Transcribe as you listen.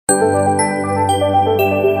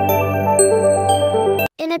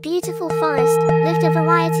In a beautiful forest, lived a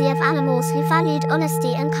variety of animals who valued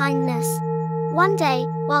honesty and kindness. One day,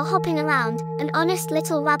 while hopping around, an honest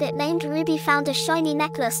little rabbit named Ruby found a shiny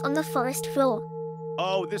necklace on the forest floor.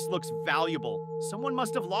 Oh, this looks valuable. Someone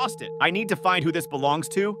must have lost it. I need to find who this belongs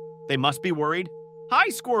to. They must be worried. Hi,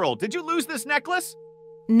 Squirrel. Did you lose this necklace?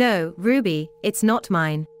 No, Ruby, it's not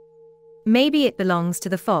mine. Maybe it belongs to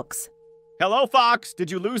the fox. Hello, Fox. Did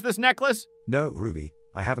you lose this necklace? No, Ruby,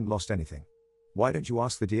 I haven't lost anything. Why don't you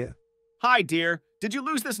ask the deer? Hi, dear. Did you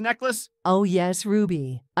lose this necklace? Oh yes,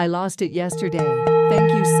 Ruby. I lost it yesterday.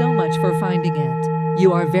 Thank you so much for finding it.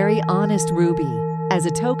 You are very honest, Ruby. As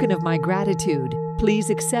a token of my gratitude, please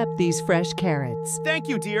accept these fresh carrots. Thank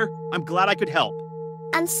you, dear. I'm glad I could help.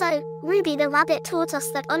 And so, Ruby the rabbit taught us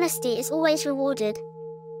that honesty is always rewarded.